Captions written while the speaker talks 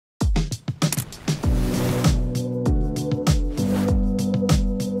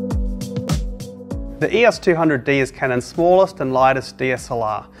The EOS 200D is Canon's smallest and lightest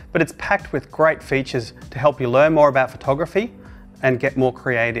DSLR, but it's packed with great features to help you learn more about photography and get more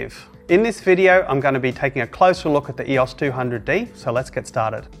creative. In this video, I'm going to be taking a closer look at the EOS 200D, so let's get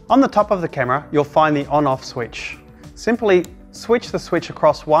started. On the top of the camera, you'll find the on-off switch. Simply switch the switch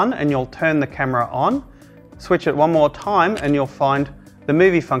across one and you'll turn the camera on. Switch it one more time and you'll find the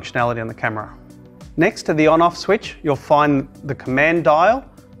movie functionality on the camera. Next to the on-off switch, you'll find the command dial,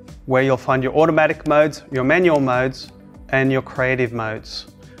 where you'll find your automatic modes, your manual modes, and your creative modes,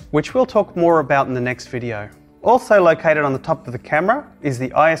 which we'll talk more about in the next video. Also located on the top of the camera is the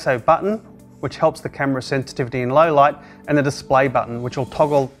ISO button, which helps the camera sensitivity in low light, and the display button, which will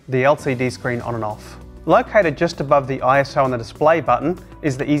toggle the LCD screen on and off. Located just above the ISO and the display button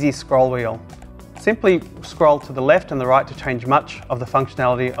is the easy scroll wheel. Simply scroll to the left and the right to change much of the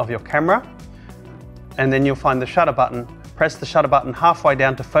functionality of your camera, and then you'll find the shutter button. Press the shutter button halfway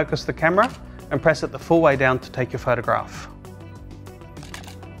down to focus the camera and press it the full way down to take your photograph.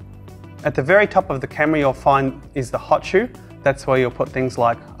 At the very top of the camera you'll find is the hot shoe. That's where you'll put things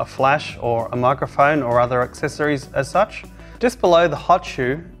like a flash or a microphone or other accessories as such. Just below the hot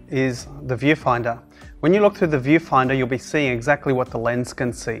shoe is the viewfinder. When you look through the viewfinder you'll be seeing exactly what the lens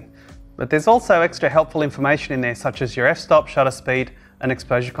can see. But there's also extra helpful information in there, such as your f-stop, shutter speed and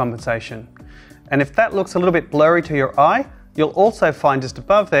exposure compensation. And if that looks a little bit blurry to your eye, you'll also find just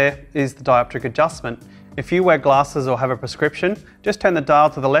above there is the dioptric adjustment. If you wear glasses or have a prescription, just turn the dial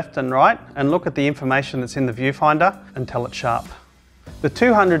to the left and right and look at the information that's in the viewfinder until it's sharp. The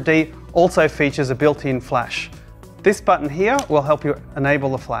 200D also features a built-in flash. This button here will help you enable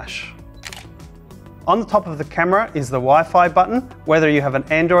the flash. On the top of the camera is the Wi-Fi button. Whether you have an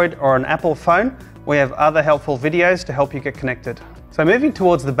Android or an Apple phone, we have other helpful videos to help you get connected. So moving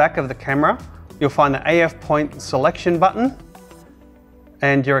towards the back of the camera, you'll find the AF point selection button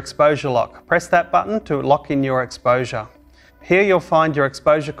and your exposure lock. Press that button to lock in your exposure. Here you'll find your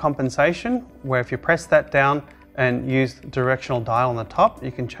exposure compensation, where if you press that down and use the directional dial on the top,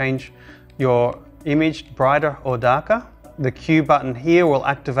 you can change your image brighter or darker. The Q button here will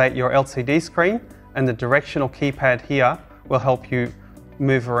activate your LCD screen, and the directional keypad here will help you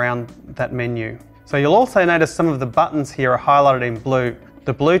move around that menu. So you'll also notice some of the buttons here are highlighted in blue.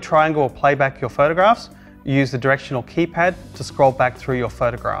 The blue triangle will play back your photographs. Use the directional keypad to scroll back through your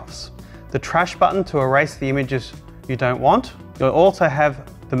photographs. The trash button to erase the images you don't want. You'll also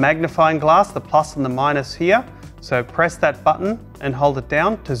have the magnifying glass, the plus and the minus here. So press that button and hold it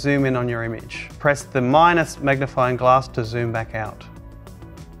down to zoom in on your image. Press the minus magnifying glass to zoom back out.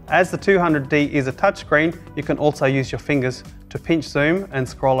 As the 200D is a touchscreen, you can also use your fingers to pinch zoom and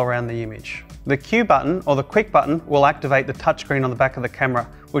scroll around the image. The Q button, or the quick button, will activate the touchscreen on the back of the camera,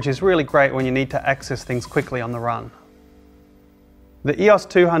 which is really great when you need to access things quickly on the run. The EOS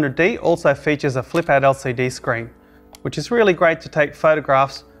 200D also features a flip-out LCD screen, which is really great to take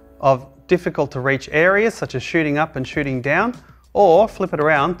photographs of difficult to reach areas, such as shooting up and shooting down, or flip it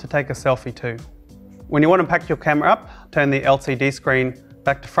around to take a selfie too. When you want to pack your camera up, turn the LCD screen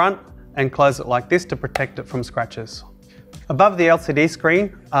back to front and close it like this to protect it from scratches. Above the LCD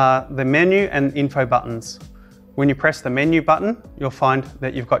screen are the menu and info buttons. When you press the menu button, you'll find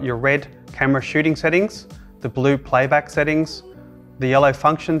that you've got your red camera shooting settings, the blue playback settings, the yellow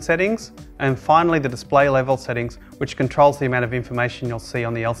function settings, and finally the display level settings, which controls the amount of information you'll see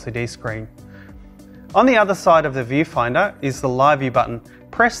on the LCD screen. On the other side of the viewfinder is the live view button.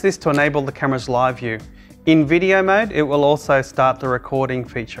 Press this to enable the camera's live view. In video mode, it will also start the recording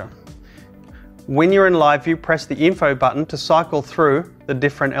feature. When you're in live view, press the info button to cycle through the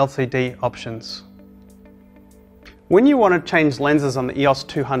different LCD options. When you want to change lenses on the EOS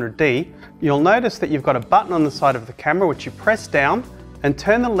 200D, you'll notice that you've got a button on the side of the camera which you press down and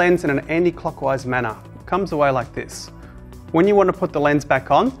turn the lens in an anti-clockwise manner. It comes away like this. When you want to put the lens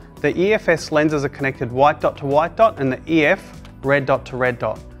back on, the EFS lenses are connected white dot to white dot and the EF red dot to red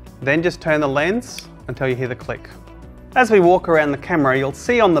dot. Then just turn the lens until you hear the click. As we walk around the camera, you'll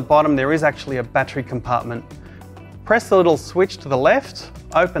see on the bottom there is actually a battery compartment. Press the little switch to the left,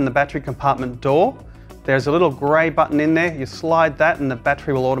 open the battery compartment door. There's a little grey button in there. You slide that and the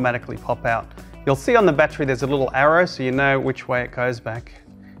battery will automatically pop out. You'll see on the battery there's a little arrow so you know which way it goes back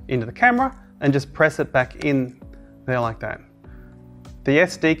into the camera, and just press it back in there like that. The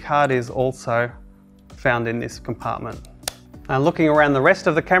SD card is also found in this compartment. Now looking around the rest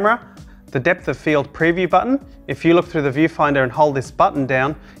of the camera, the depth of field preview button. If you look through the viewfinder and hold this button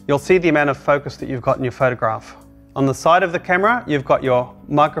down, you'll see the amount of focus that you've got in your photograph. On the side of the camera, you've got your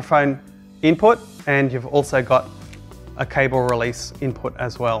microphone input and you've also got a cable release input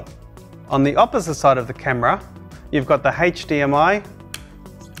as well. On the opposite side of the camera, you've got the HDMI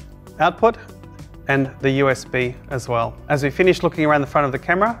output and the USB as well. As we finish looking around the front of the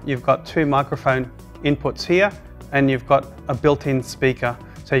camera, you've got two microphone inputs here, and you've got a built-in speaker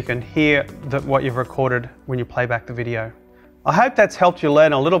so you can hear what you've recorded when you play back the video. I hope that's helped you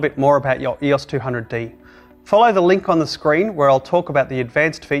learn a little bit more about your EOS 200D. Follow the link on the screen where I'll talk about the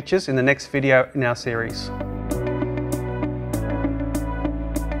advanced features in the next video in our series.